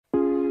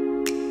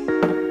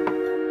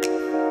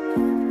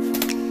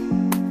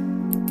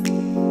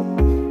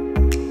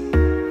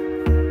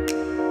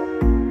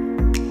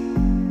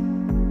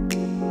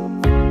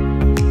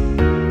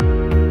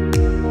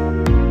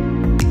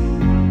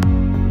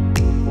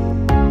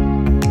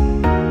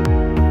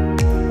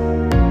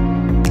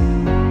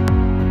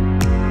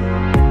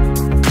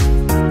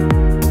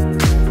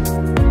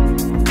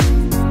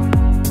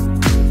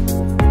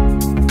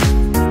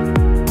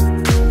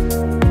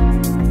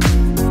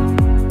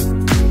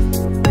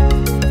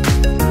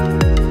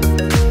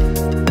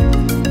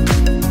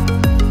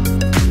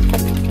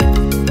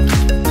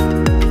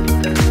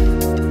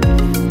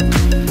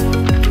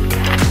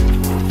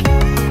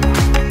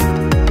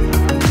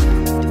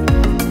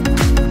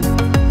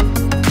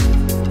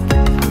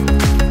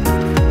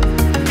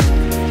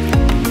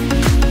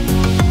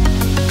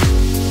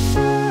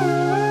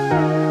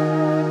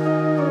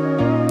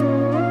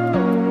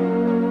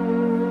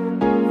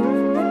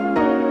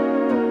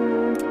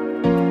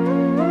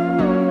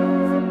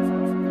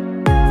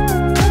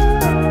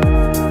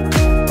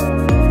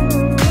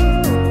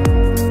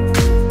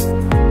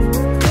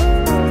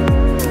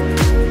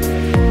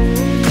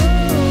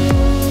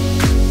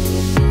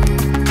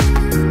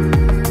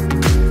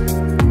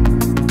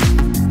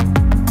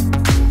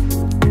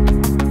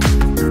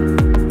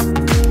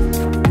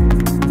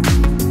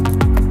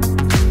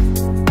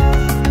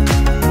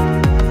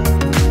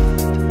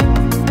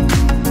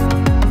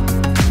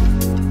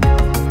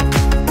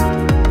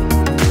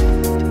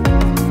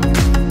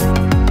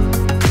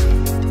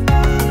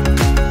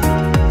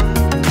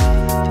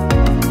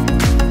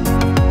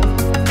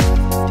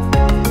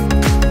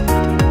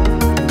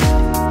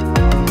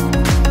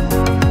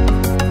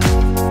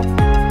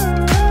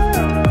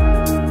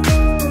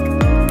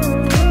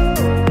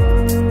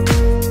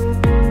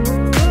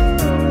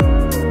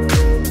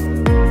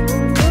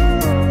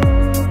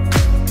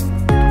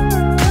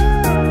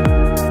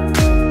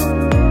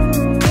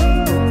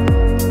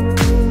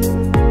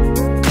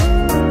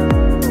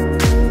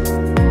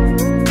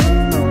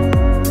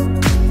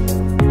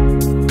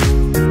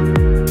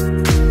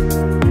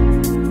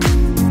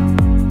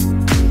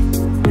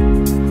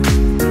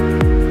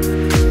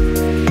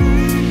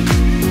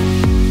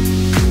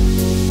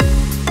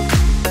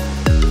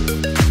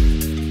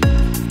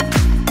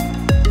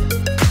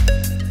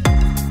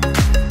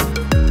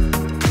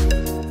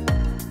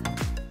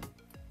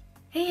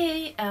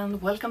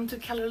welcome to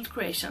Kallerhult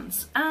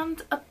Creations,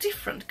 and a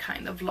different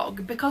kind of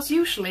vlog, because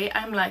usually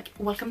I'm like,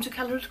 welcome to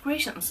Kallerhult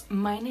Creations,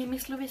 my name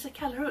is Lovisa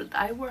Kallerhult,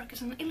 I work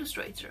as an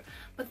illustrator.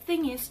 But the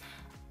thing is,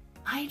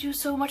 I do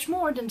so much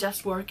more than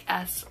just work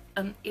as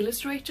an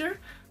illustrator.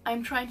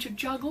 I'm trying to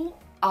juggle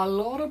a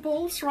lot of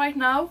balls right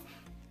now,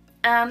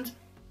 and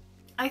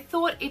I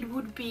thought it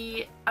would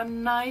be a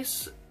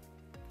nice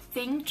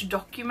thing to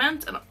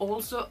document, and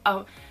also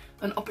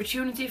an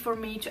opportunity for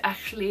me to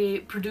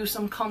actually produce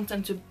some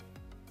content to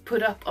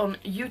put up on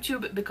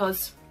YouTube,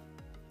 because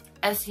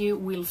as you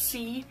will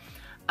see,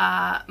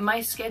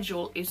 my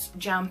schedule is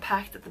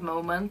jam-packed at the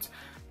moment,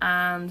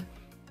 and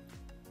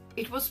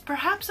it was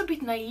perhaps a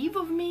bit naive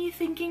of me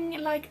thinking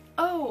like,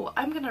 oh,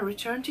 I'm gonna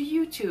return to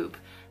YouTube,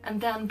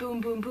 and then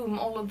boom boom boom,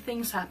 all of the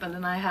things happened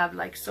and I have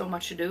like so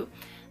much to do.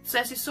 So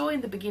as you saw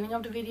in the beginning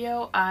of the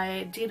video,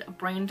 I did a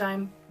brain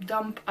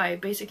dump. I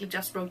basically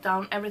just wrote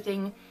down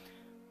everything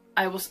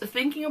I was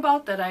thinking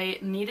about that I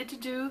needed to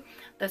do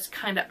that's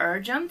kind of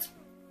urgent,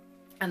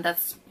 and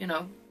that's, you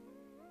know,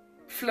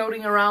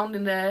 floating around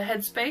in the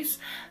headspace.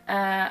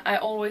 I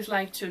always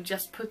like to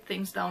just put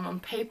things down on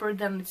paper,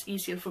 then it's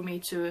easier for me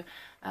to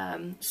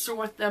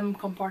sort them,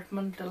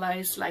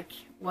 compartmentalize, like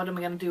what am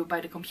I gonna do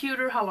by the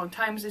computer, how long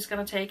time is this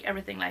gonna take,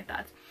 everything like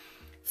that.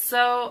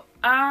 So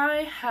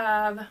I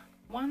have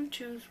 1,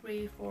 2,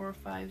 3, 4,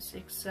 5,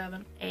 6,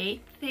 7,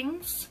 8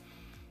 things.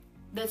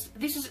 This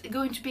is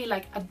going to be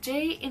like a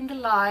day in the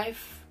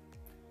life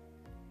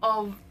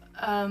of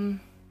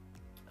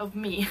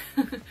me.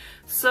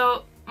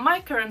 So my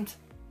current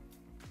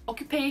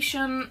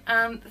occupation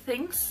and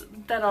things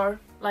that are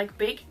like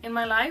big in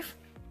my life.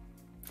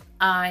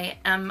 I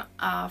am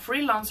a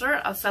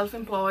freelancer, a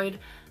self-employed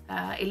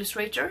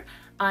illustrator.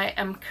 I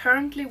am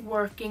currently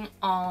working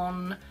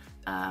on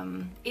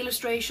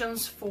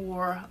illustrations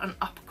for an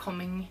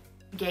upcoming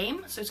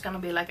game, so it's gonna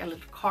be like a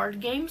little card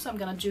game, so I'm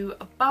gonna do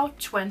about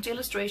 20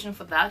 illustrations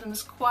for that, and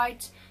it's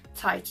quite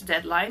tight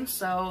deadline,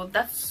 so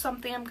that's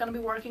something I'm gonna be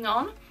working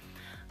on.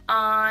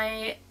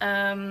 I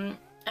am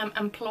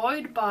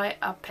employed by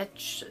a pet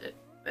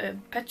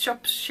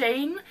shop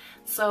chain,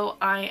 so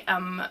I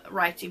am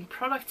writing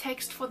product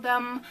text for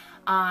them.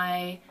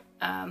 I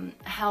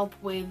help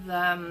with,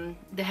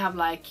 they have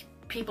like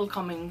people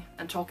coming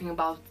and talking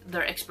about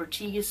their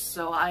expertise,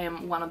 so I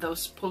am one of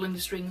those pulling the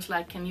strings,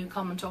 like, can you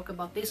come and talk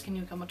about this, can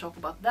you come and talk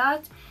about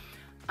that.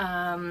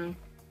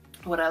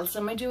 What else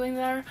am I doing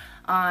there?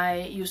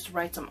 I used to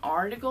write some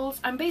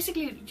articles. I'm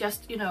basically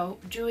just, you know,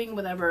 doing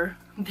whatever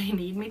they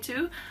need me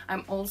to.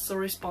 I'm also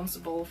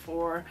responsible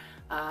for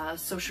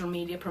social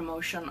media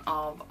promotion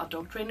of a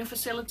dog training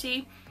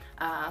facility,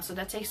 so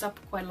that takes up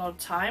quite a lot of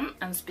time.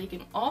 And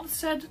speaking of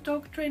said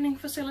dog training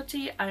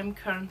facility, I'm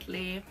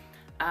currently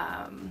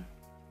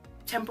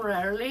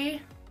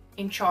temporarily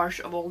in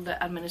charge of all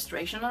the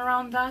administration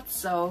around that,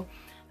 so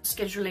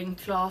scheduling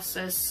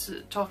classes,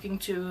 talking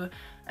to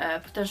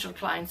potential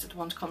clients that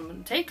want to come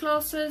and take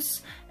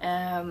classes,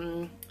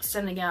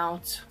 sending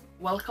out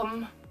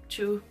welcome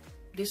to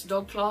this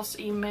dog class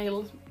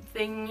email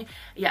thing.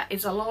 Yeah,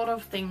 it's a lot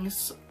of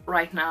things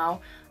right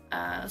now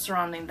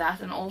surrounding that,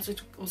 and also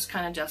it was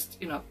kind of just,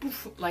 you know,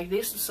 poof, like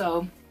this,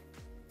 so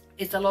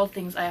it's a lot of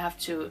things I have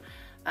to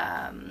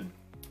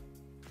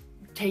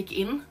take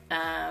in.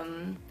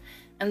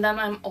 And then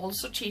I'm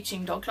also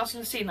teaching dog classes.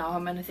 Let's see now how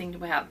many things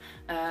we have.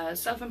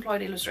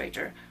 Self-employed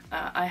illustrator.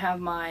 I have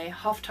my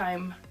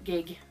half-time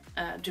gig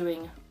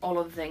doing all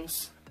of the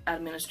things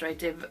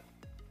administrative,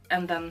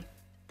 and then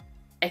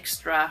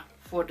extra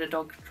for the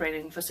dog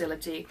training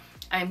facility.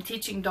 I'm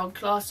teaching dog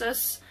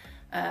classes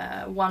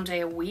 1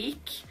 day a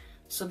week,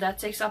 so that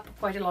takes up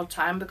quite a lot of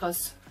time,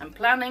 because I'm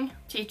planning,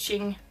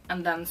 teaching,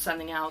 and then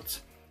sending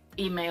out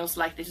emails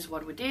like this is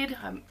what we did.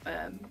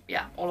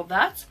 Yeah, all of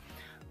that.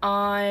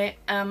 I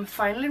am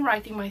finally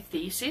writing my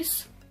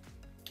thesis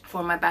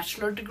for my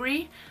bachelor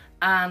degree,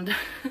 and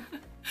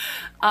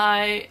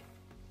I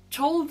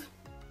told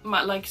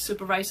my like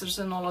supervisors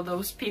and all of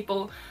those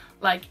people,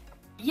 like,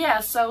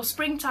 yeah, so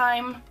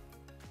springtime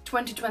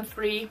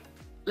 2023,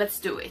 let's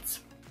do it.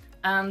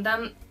 And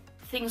then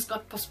things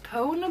got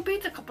postponed a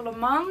bit, a couple of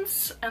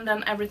months, and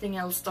then everything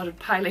else started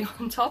piling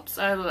on top,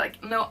 so I was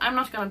like, no, I'm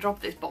not gonna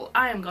drop this ball,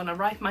 I am gonna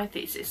write my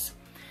thesis.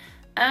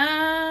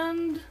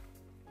 And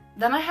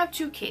then I have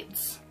 2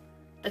 kids,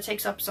 that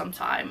takes up some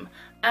time,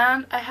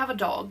 and I have a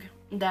dog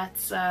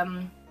that's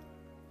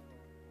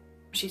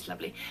she's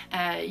lovely.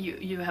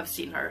 You have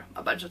seen her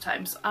a bunch of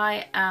times.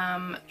 I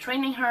am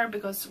training her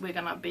because we're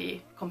gonna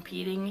be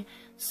competing,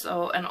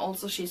 so, and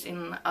also she's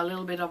in a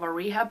little bit of a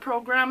rehab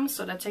program,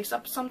 so that takes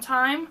up some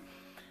time.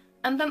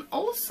 And then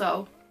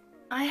also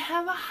I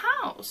have a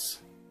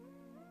house,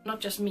 not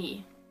just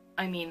me,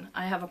 I mean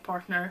I have a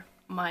partner,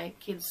 my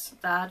kid's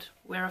dad,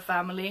 we're a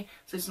family,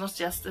 so it's not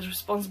just, the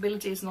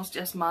responsibility is not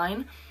just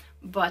mine,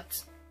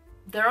 but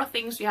there are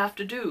things you have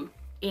to do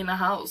in a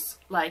house,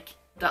 like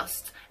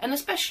dust, and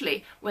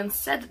especially when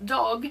said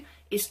dog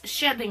is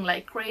shedding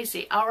like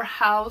crazy. Our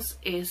house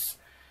is,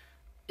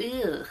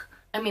 ugh.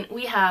 I mean,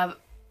 we have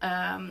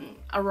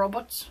a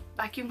robot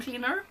vacuum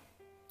cleaner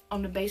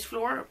on the base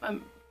floor,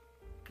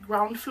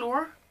 ground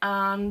floor,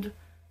 and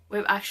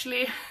we've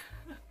actually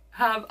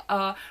have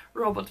a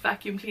robot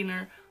vacuum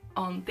cleaner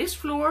on this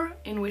floor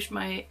in which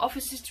my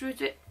office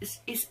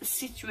is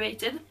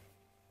situated.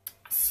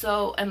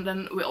 So, and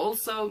then we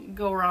also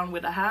go around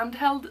with a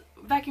handheld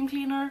vacuum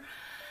cleaner.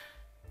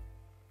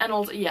 And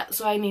also, yeah,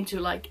 so I need to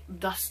like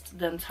dust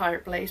the entire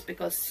place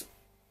because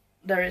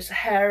there is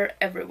hair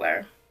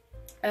everywhere.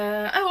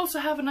 I also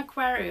have an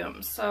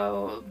aquarium,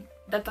 so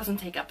that doesn't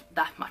take up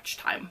that much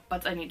time,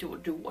 but I need to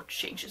do water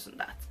changes and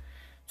that.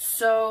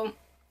 So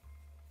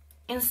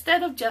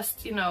instead of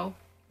just, you know,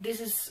 this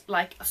is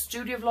like a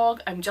studio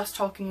vlog, I'm just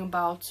talking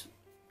about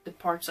the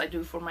parts I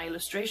do for my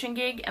illustration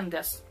gig and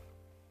just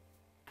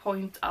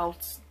point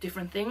out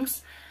different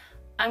things.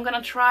 I'm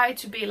gonna try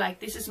to be like,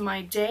 this is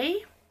my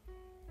day,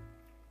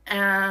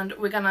 and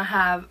we're gonna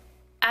have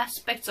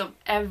aspects of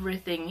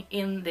everything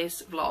in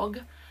this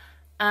vlog.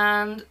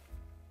 And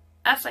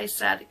as I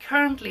said,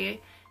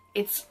 currently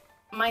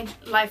my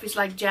life is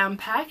like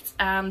jam-packed,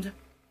 and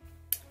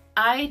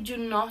I do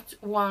not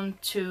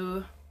want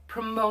to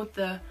promote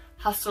the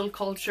hustle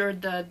culture,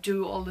 the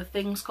do all the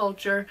things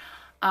culture.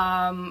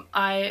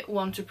 I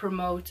want to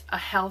promote a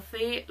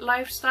healthy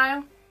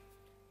lifestyle.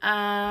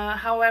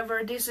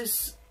 However,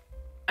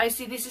 I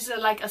see this is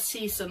like a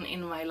season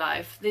in my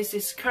life. This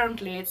is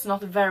currently, it's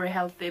not very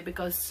healthy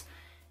because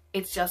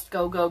it's just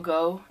go, go,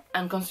 go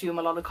and consume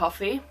a lot of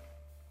coffee.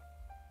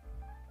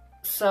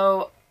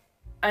 So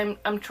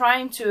I'm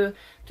trying to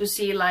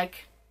see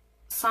like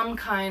some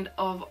kind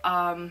of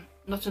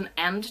not an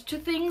end to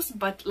things,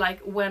 but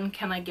like when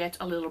can I get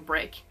a little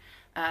break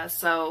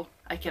so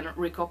I can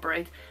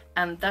recuperate.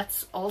 And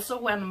that's also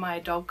when my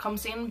dog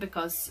comes in,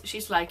 because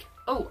she's like,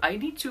 oh, I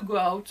need to go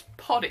out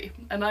potty,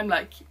 and I'm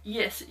like,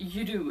 yes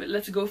you do,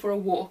 let's go for a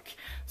walk.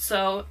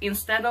 So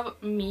instead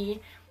of me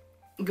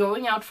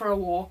going out for a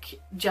walk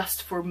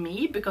just for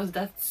me, because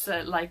that's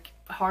like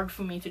hard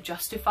for me to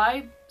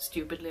justify,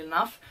 stupidly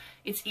enough,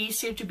 it's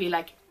easier to be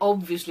like,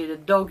 obviously the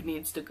dog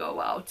needs to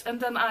go out, and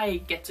then I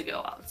get to go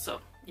out.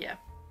 So yeah,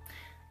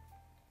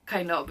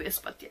 kind of obvious,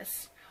 but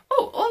yes.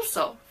 Oh,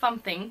 also, fun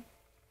thing,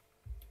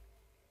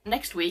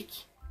 next week,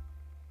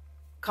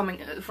 coming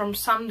from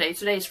Sunday,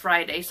 today is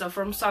Friday, so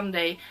from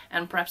Sunday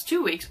and perhaps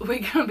 2 weeks,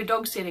 we're gonna be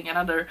dog sitting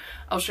another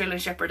Australian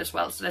Shepherd as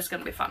well, so that's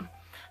gonna be fun.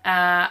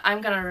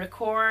 I'm gonna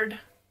record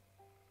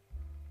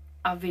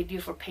a video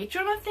for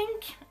Patreon, I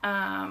think,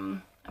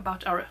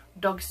 about our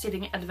dog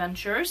sitting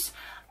adventures.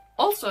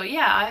 Also,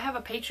 yeah, I have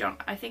a Patreon.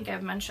 I think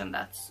I've mentioned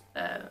that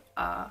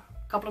a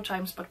couple of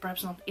times, but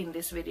perhaps not in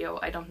this video.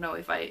 I don't know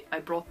if I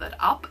brought that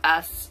up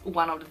as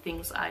one of the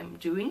things I'm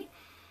doing.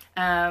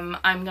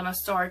 I'm gonna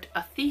start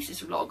a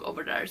thesis vlog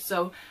over there,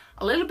 so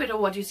a little bit of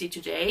what you see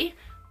today,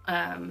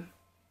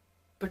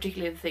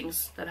 particularly the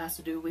things that has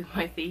to do with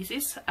my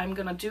thesis. I'm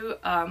gonna do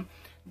a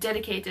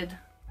dedicated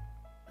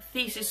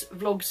thesis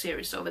vlog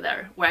series over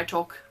there, where I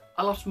talk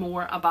a lot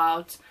more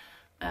about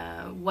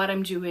what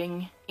I'm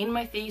doing in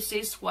my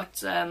thesis,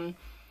 what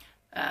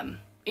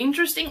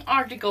interesting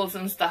articles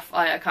and stuff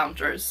I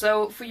encounter.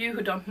 So for you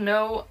who don't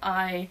know,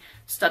 I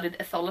studied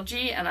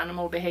ethology and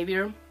animal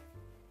behavior.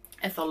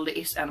 Ethology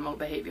is animal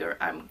behavior.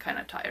 I'm kind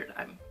of tired,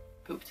 I'm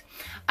pooped,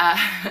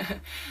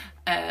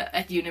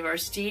 at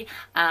university,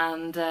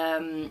 and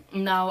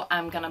now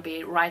I'm gonna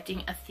be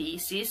writing a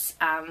thesis,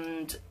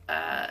 and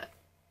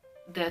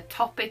the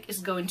topic is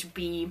going to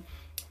be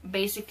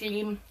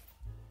basically,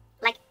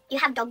 like, you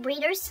have dog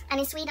breeders, and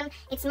in Sweden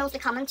it's mostly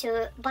common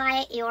to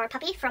buy your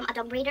puppy from a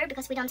dog breeder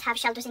because we don't have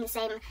shelters in the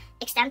same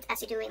extent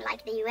as you do in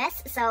like the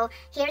US. So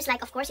here's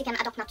like, of course you can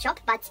adopt, not shop,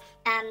 but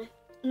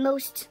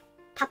most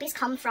puppies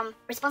come from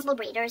responsible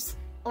breeders,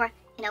 or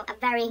you know, a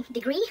varying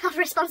degree of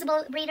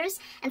responsible breeders.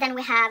 And then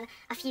we have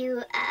a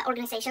few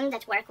organizations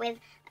that work with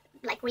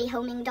like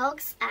rehoming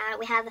dogs.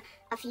 We have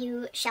a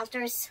few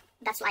shelters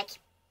that's like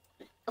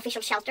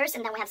official shelters,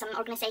 and then we have some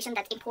organization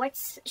that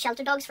imports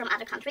shelter dogs from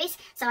other countries.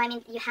 So I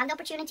mean, you have the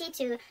opportunity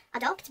to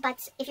adopt,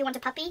 but if you want a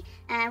puppy,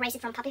 raise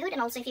it from puppyhood,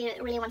 and also if you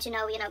really want to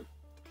know, you know,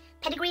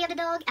 pedigree of the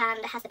dog,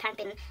 and has the parent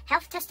been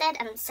health tested,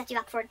 and set you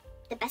up for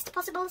the best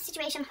possible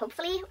situation,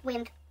 hopefully,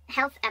 with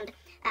health and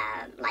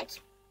like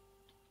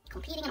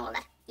competing and all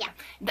that. Yeah.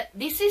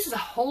 This is a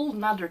whole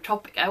nother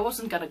topic. I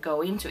wasn't gonna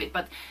go into it,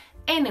 but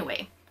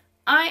anyway,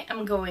 I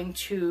am going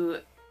to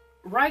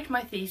write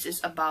my thesis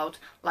about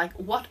like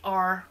what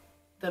are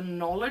the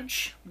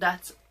knowledge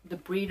that the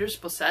breeders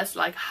possess,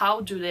 like how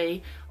do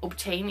they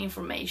obtain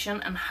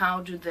information, and how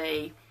do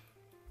they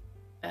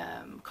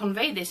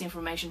convey this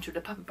information to the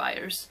puppy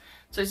buyers.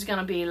 So it's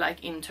gonna be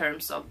like in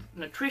terms of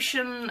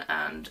nutrition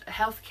and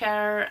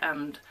healthcare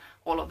and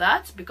all of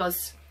that,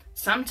 because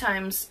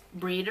sometimes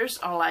breeders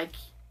are like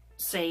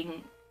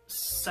saying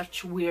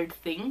such weird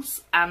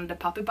things, and the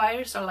puppy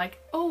buyers are like,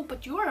 oh,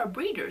 but you are a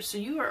breeder, so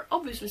you are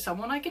obviously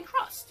someone I can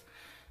trust.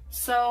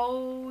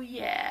 So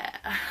yeah,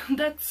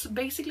 that's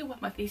basically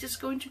what my thesis is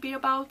going to be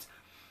about.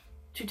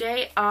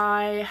 Today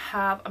I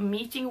have a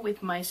meeting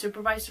with my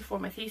supervisor for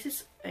my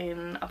thesis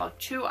in about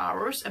 2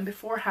 hours, and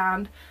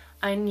beforehand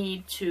I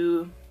need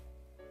to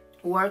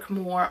work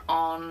more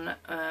on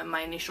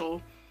my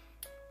initial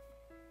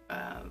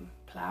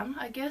plan,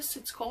 I guess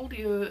it's called.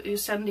 You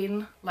send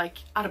in like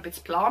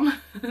arbetsplan.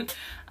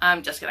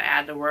 I'm just gonna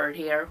add the word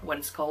here, what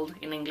it's called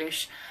in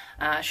English.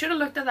 Should have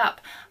looked it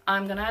up.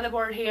 I'm gonna add a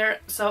word here,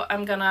 so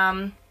I'm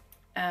gonna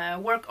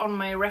work on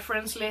my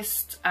reference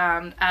list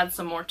and add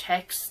some more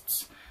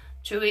texts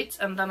to it,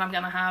 and then I'm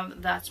gonna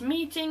have that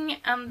meeting,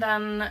 and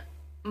then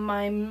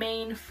my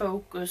main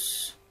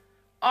focus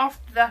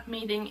after that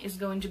meeting is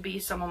going to be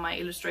some of my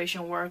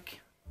illustration work,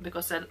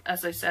 because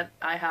as I said,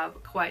 I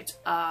have quite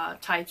a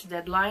tight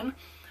deadline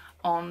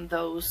on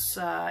those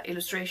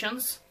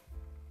illustrations.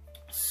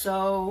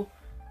 So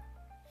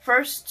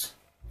first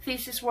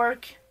thesis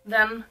work,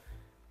 then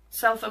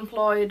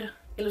self-employed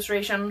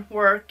illustration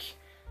work,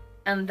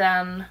 and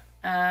then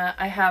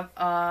I have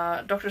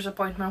a doctor's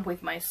appointment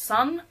with my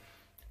son,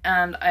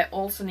 and I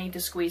also need to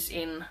squeeze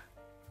in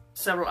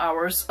several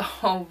hours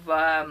of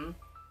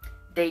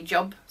day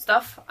job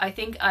stuff. I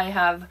think I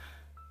have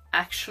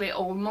actually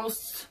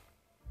almost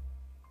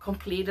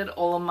completed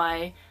all of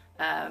my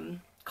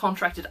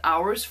contracted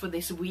hours for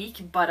this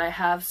week, but I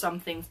have some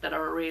things that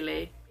are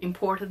really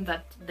important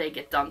that they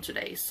get done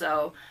today.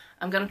 So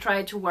I'm gonna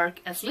try to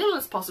work as little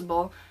as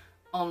possible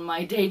on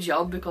my day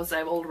job, because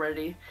I've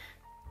already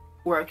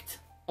worked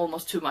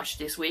almost too much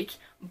this week.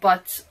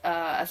 But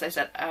as I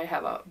said, I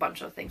have a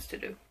bunch of things to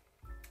do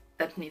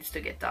that needs to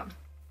get done.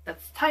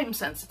 That's time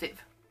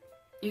sensitive.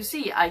 You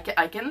see, I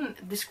can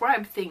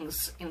describe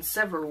things in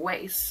several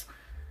ways.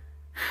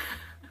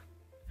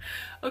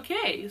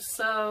 Okay,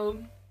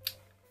 so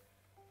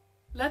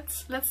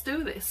let's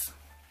do this.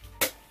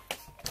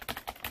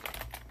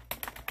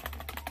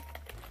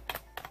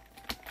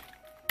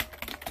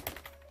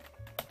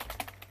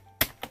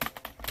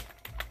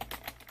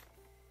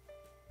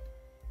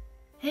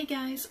 Hey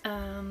guys,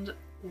 and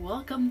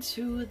welcome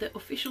to the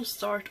official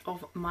start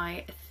of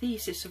my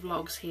thesis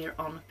vlogs here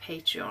on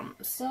Patreon.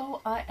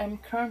 So I am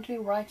currently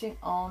writing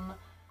on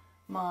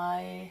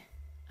my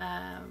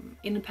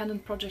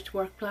independent project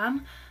work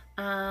plan,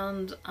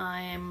 and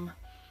I'm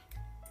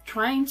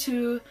trying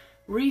to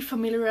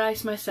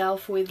refamiliarize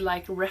myself with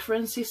like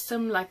reference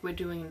system, like we're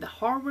doing the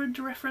Harvard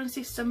reference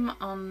system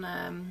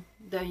on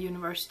the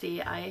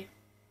university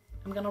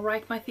I'm gonna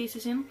write my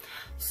thesis in.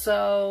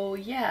 So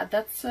yeah,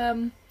 that's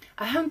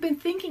I haven't been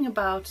thinking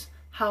about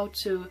how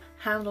to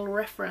handle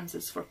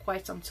references for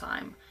quite some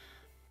time.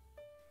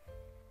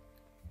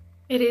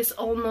 It is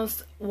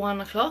almost 1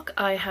 o'clock.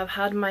 I have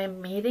had my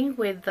meeting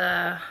with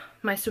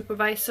my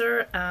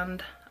supervisor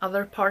and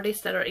other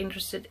parties that are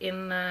interested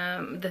in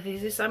the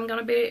thesis I'm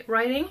gonna be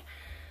writing.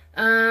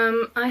 I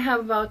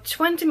have about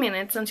 20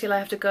 minutes until I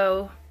have to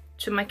go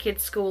to my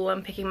kid's school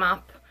and pick him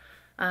up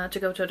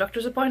to go to a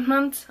doctor's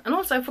appointment. And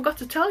also I forgot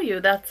to tell you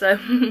that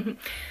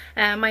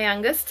my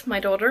youngest, my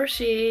daughter,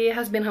 she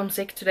has been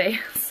homesick today.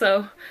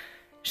 So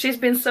she's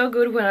been so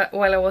good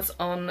while I was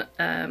on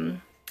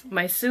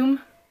my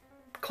Zoom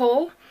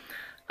call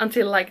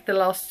until like the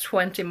last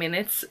 20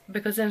 minutes,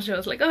 because then she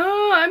was like,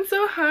 oh, I'm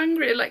so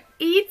hungry, like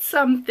eat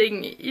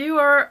something, you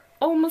are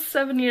almost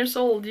 7 years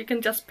old, you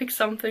can just pick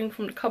something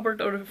from the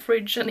cupboard or the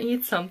fridge and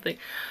eat something.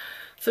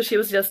 So she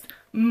was just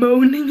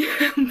moaning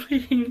and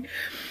being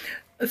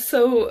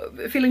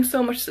feeling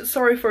so much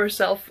sorry for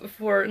herself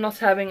for not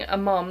having a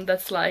mom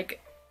that's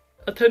like,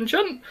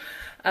 attention.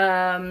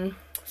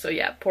 So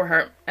yeah, poor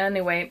her.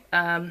 Anyway,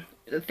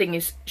 the thing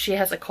is, she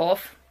has a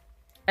cough,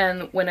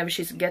 and whenever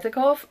she gets a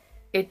cough,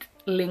 it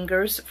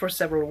lingers for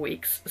several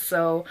weeks.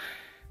 So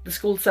the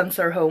school sends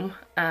her home,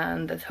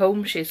 and at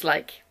home she's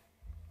like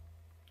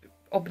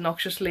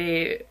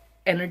obnoxiously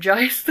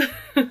energized.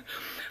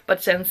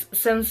 But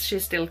since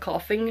she's still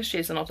coughing,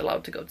 she's not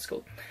allowed to go to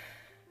school.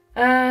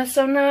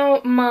 So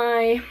now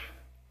my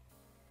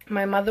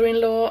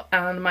mother-in-law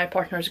and my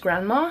partner's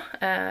grandma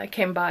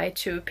came by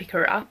to pick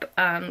her up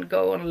and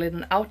go on a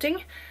little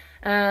outing.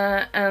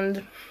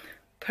 And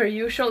per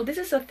usual, this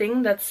is a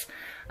thing that's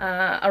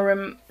a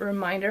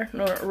remainder,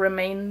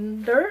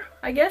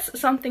 I guess,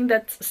 something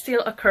that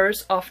still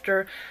occurs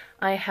after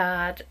I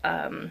had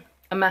a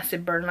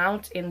massive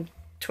burnout in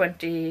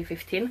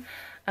 2015.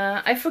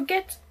 I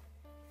forget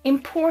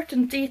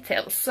important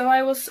details, so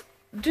I was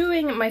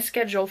doing my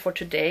schedule for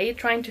today,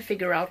 trying to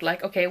figure out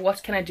like, okay,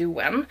 what can I do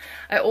when?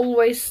 I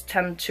always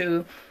tend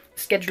to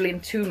schedule in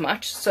too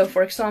much. So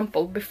for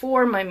example,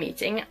 before my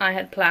meeting I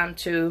had planned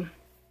to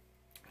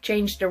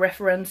change the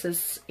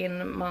references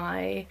in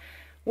my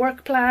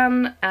work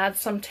plan, add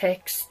some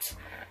text.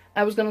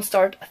 I was gonna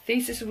start a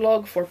thesis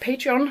vlog for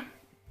Patreon.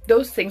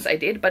 Those things I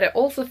did, but I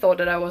also thought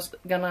that I was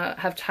gonna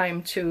have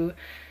time to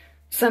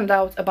send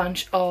out a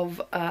bunch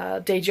of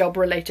day job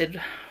related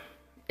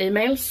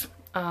emails.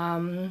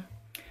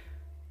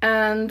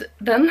 And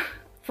then,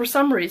 for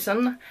some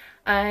reason,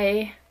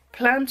 I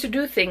planned to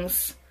do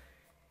things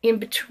in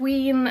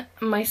between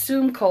my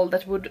Zoom call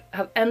that would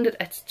have ended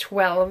at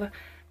 12,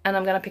 and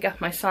I'm gonna pick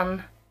up my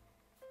son,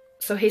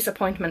 so his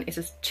appointment is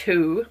at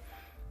 2.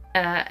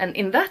 And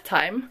in that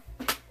time,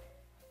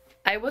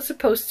 I was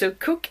supposed to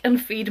cook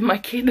and feed my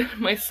kid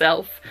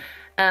myself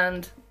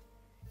and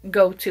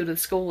go to the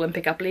school and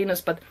pick up Linus,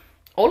 but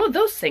all of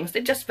those things,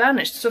 they just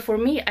vanished. So for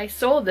me, I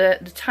saw the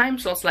time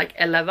slots like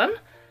 11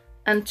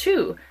 and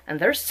 2, and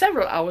there's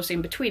several hours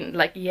in between.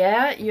 Like,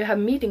 yeah, you have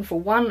meeting for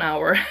 1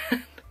 hour.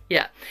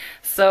 Yeah,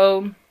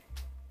 so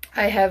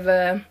I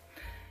have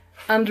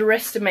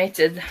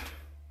underestimated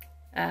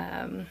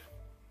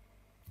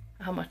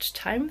how much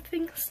time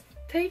things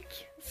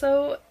take.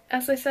 So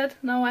as I said,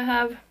 now I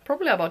have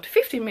probably about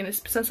 15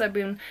 minutes since I've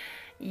been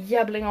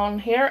yabbling on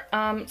here.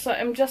 So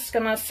I'm just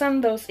gonna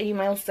send those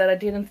emails that I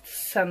didn't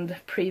send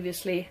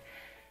previously,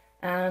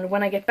 and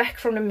when I get back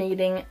from the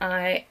meeting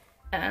I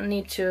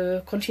need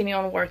to continue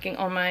on working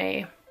on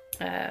my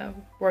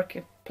work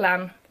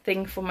plan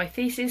thing for my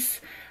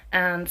thesis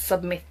and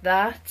submit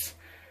that,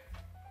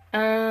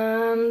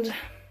 and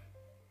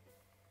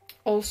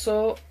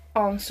also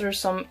answer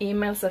some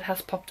emails that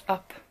has popped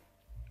up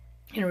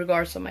in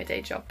regards to my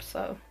day job.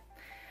 So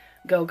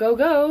go, go,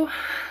 go!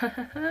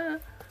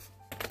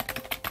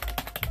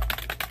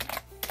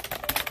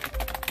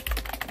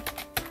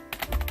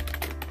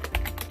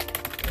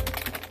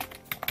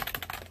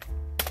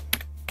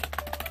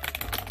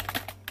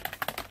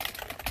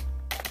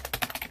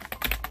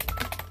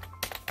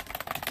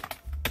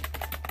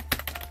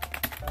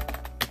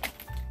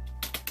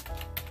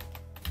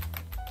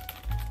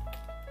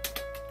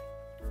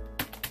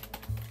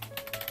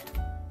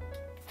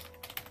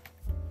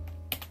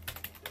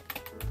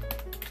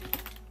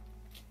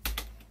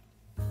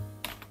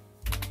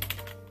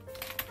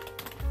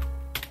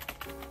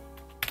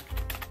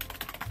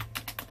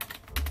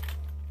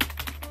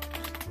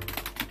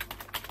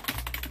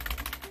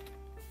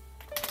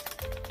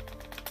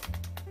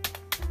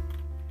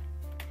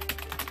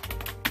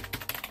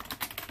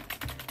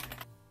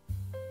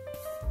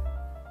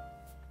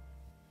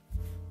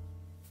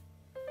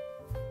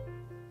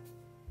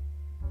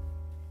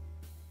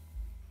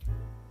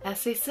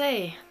 As they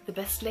say, the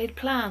best laid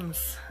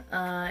plans.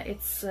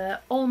 It's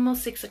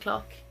almost 6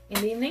 o'clock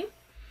in the evening.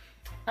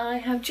 I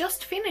have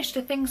just finished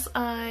the things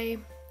I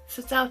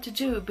set out to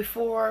do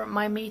before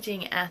my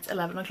meeting at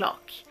 11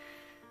 o'clock.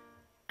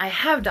 I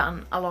have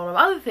done a lot of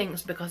other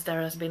things because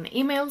there has been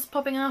emails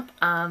popping up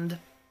and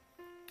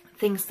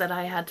things that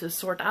I had to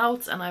sort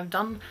out, and I've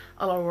done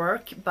a lot of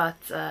work, but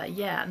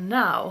yeah,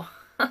 now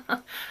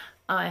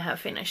I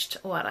have finished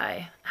what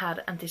I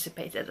had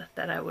anticipated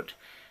that I would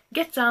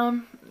get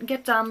done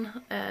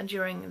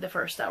during the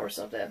first hours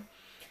of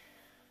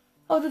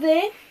the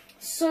day.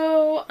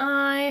 So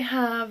I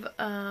have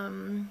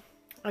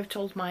I've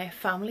told my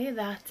family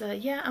that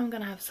yeah, I'm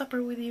gonna have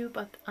supper with you,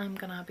 but I'm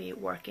gonna be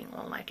working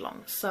all night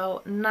long.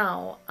 So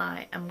now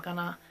I am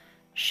gonna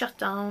shut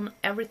down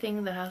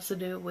everything that has to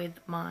do with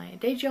my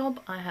day job.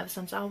 I have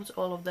sent out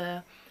all of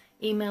the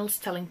emails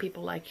telling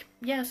people like,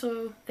 yeah,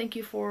 so thank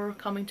you for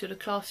coming to the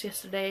class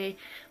yesterday,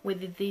 we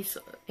did these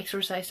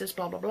exercises,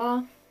 blah blah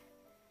blah.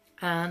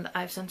 And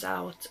I've sent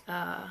out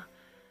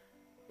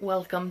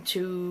welcome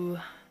to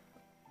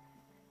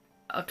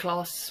a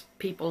class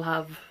people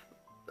have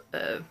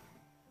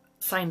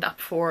signed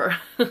up for,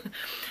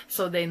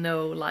 so they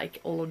know like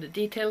all of the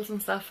details and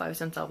stuff. I've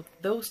sent out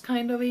those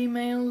kind of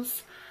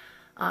emails.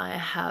 I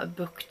have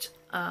booked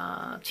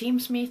a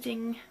Teams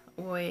meeting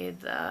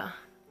with a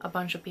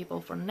bunch of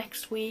people for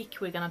next week.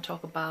 We're gonna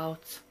talk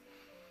about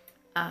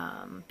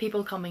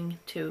people coming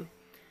to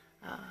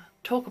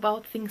talk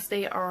about things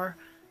they are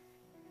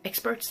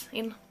experts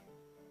in,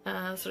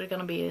 so there's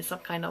gonna be some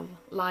kind of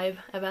live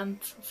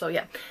event. So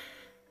yeah,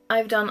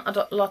 I've done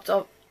a lot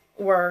of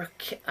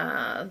work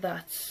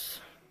that's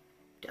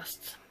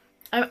just,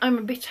 I'm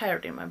a bit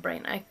tired in my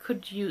brain. I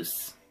could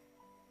use,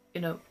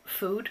 you know,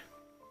 food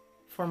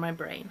for my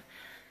brain,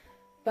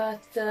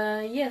 but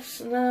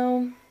yes,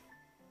 now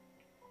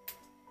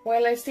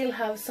while I still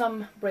have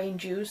some brain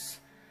juice,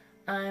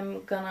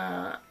 I'm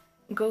gonna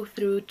go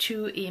through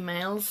 2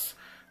 emails.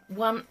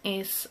 One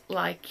is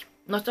like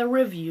not a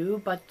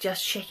review, but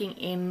just checking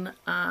in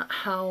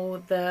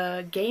how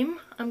the game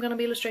I'm gonna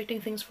be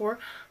illustrating things for,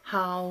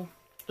 how,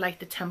 like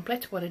the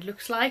template, what it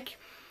looks like.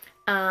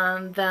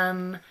 And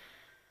then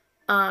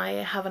I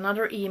have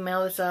another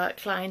email. It's a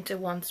client who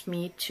wants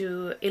me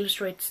to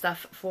illustrate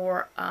stuff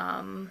for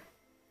a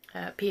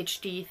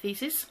PhD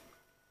thesis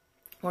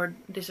or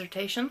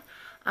dissertation.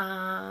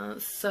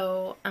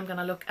 So I'm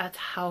gonna look at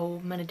how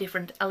many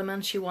different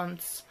elements she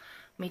wants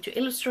me to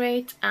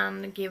illustrate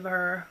and give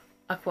her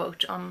a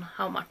quote on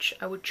how much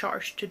I would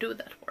charge to do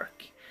that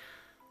work.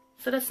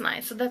 So that's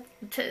nice. So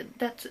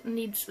that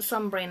needs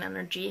some brain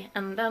energy,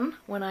 and then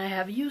when I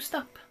have used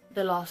up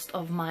the last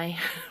of my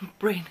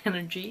brain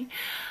energy,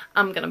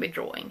 I'm gonna be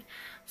drawing.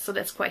 So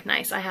that's quite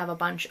nice. I have a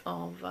bunch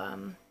of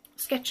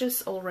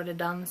sketches already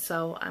done,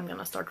 so I'm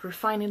gonna start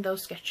refining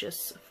those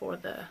sketches for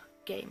the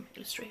game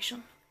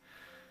illustration.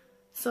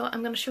 So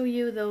I'm gonna show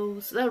you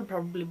those. That'll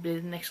probably be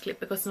the next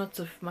clip because it's not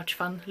so much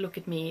fun. Look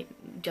at me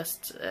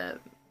just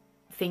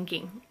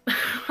thinking.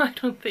 I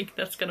don't think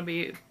that's gonna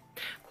be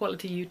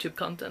quality YouTube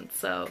content,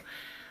 so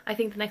I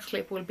think the next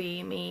clip will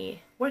be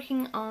me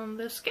working on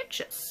the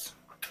sketches.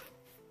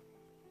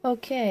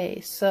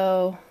 Okay,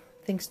 so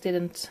things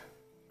didn't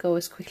go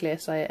as quickly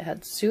as I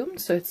had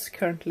assumed, so it's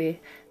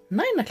currently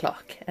 9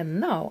 o'clock,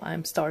 and now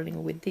I'm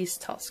starting with these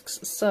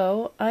tasks.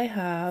 So I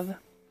have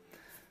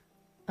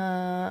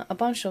a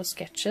bunch of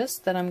sketches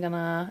that I'm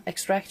gonna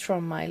extract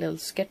from my little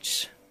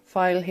sketch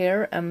file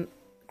here and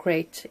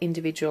create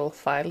individual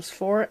files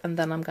for, and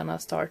then I'm gonna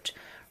start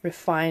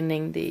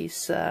refining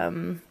these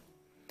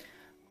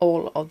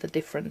all of the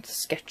different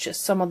sketches.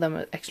 Some of them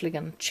are actually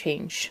gonna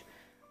change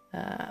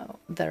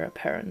their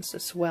appearance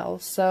as well.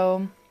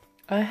 So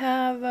I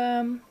have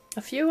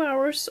a few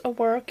hours of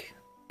work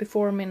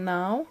before me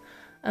now,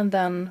 and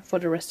then for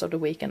the rest of the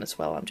weekend as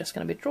well I'm just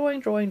gonna be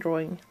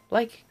drawing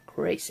like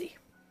crazy.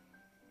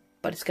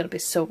 But it's gonna be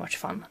so much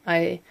fun.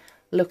 I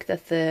looked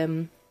at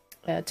the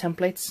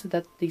templates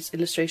that these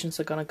illustrations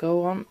are gonna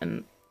go on,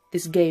 and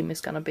this game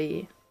is gonna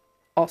be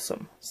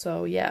awesome.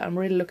 So yeah, I'm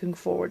really looking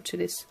forward to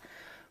this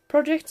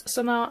project.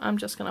 So now I'm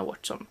just gonna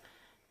watch some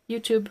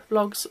YouTube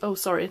vlogs. Oh,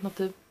 sorry, not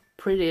the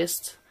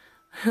prettiest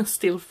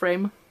still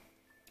frame.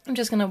 I'm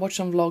just gonna watch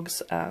some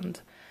vlogs and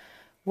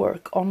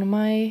work on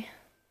my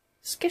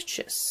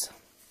sketches.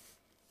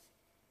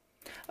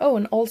 Oh,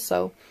 and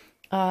also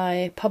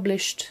I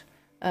published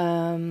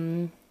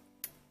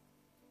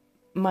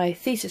my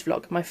thesis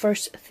vlog, my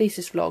first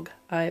thesis vlog.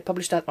 I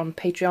published that on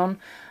Patreon,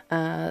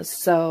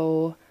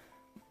 so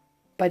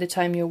by the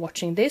time you're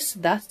watching this,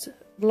 that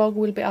vlog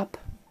will be up,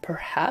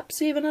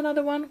 perhaps even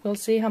another one. We'll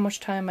see how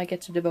much time I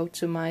get to devote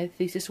to my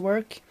thesis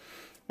work,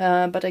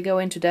 but I go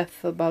into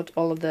depth about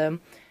all of the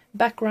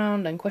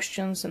background and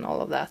questions and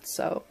all of that.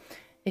 So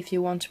if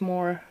you want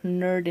more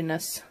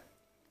nerdiness,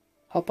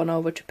 hop on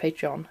over to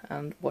Patreon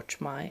and watch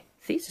my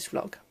thesis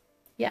vlog.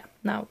 Yeah,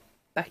 now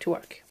back to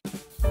work.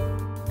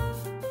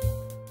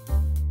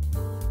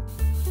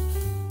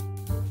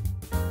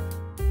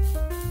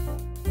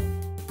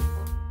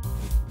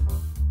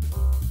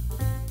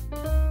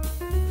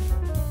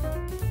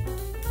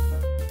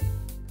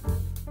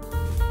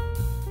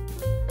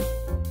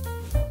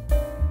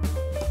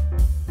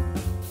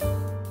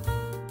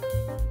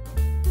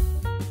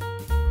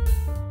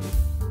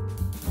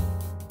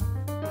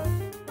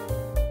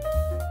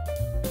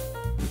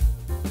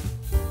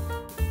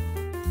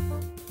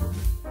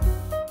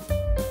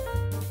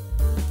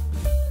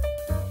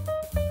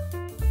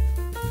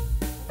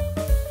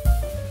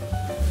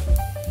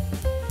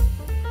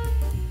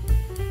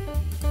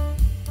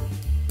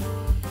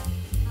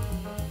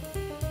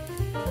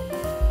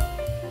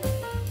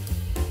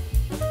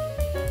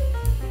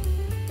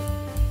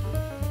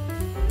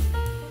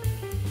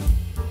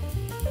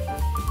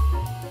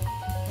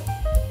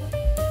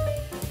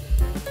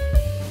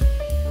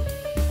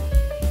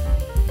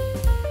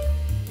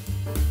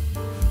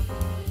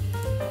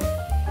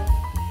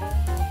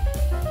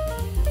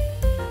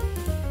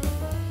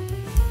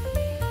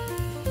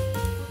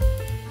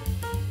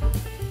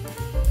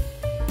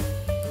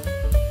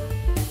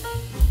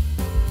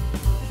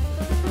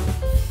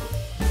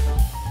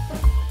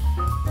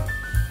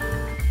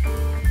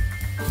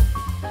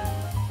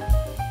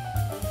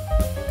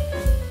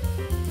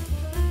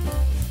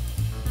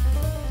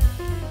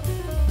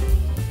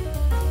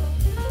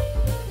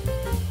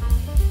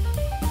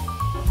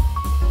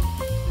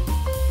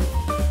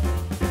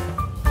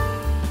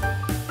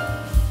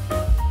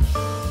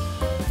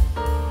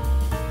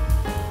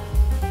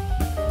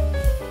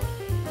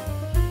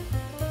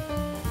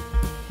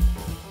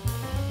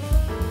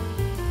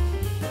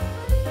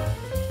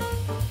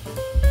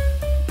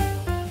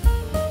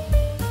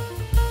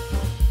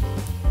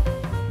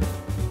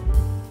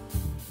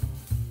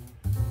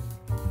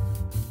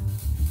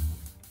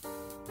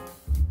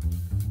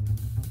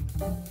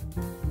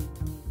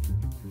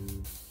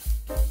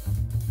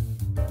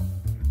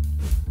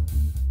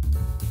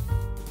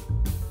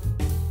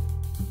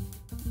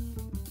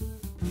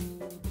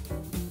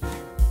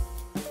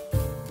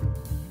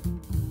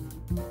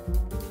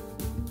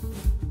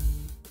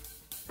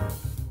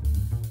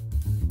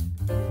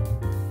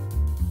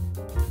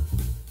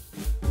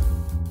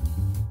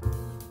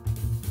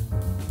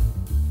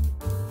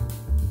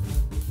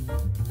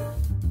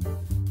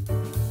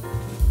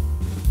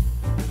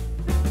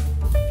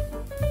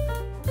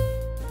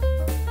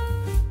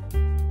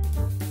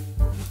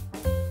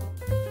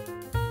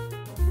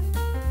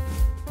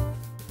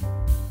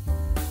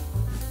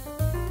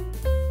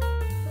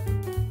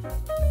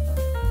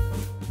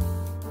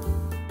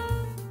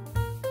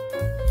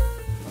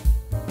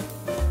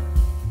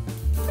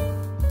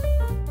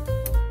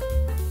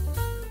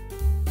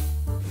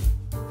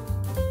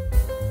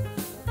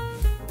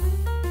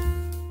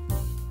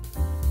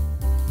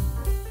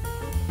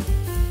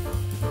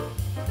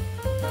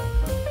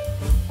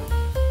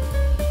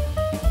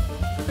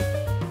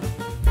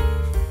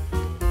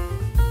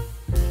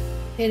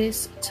 It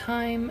is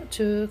time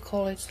to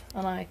call it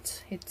a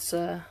night. It's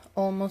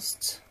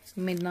almost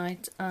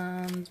midnight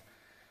and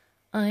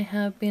I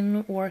have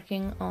been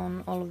working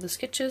on all of the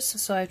sketches,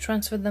 so I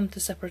transferred them to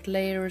separate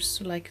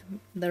layers like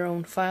their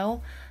own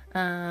file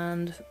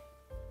and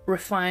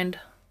refined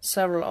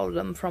several of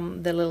them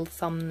from the little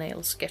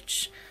thumbnail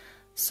sketch.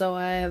 So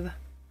I have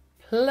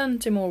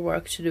plenty more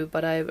work to do,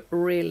 but I've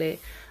really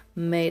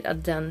made a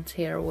dent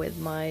here with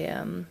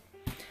my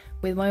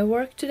with my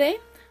work today.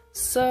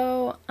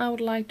 So I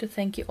would like to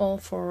thank you all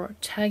for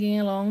tagging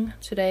along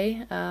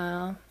today.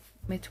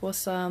 It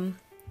was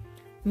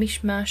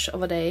mishmash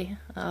of a day,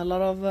 a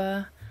lot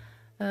of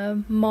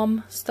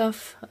mom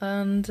stuff,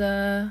 and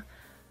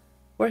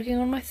working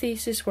on my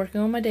thesis,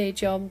 working on my day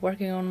job,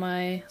 working on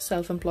my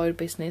self-employed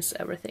business,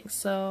 everything.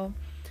 So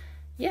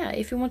yeah,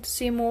 if you want to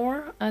see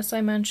more, as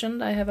I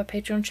mentioned, I have a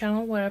Patreon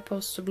channel where I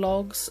post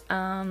vlogs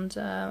and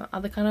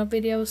other kind of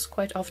videos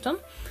quite often.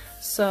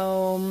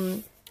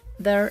 So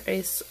there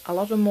is a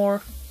lot of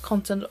more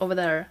content over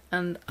there,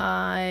 and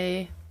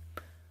I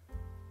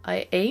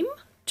aim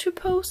to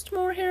post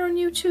more here on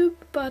YouTube,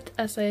 but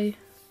as I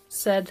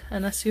said,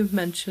 and as you've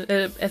mentioned,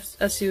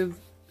 as you've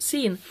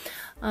seen,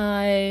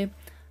 I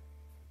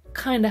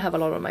kind of have a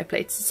lot on my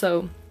plate.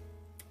 So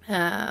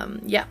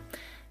yeah,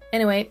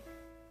 anyway,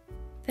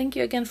 thank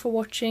you again for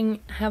watching.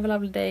 Have a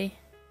lovely day.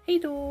 Hej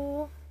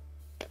då!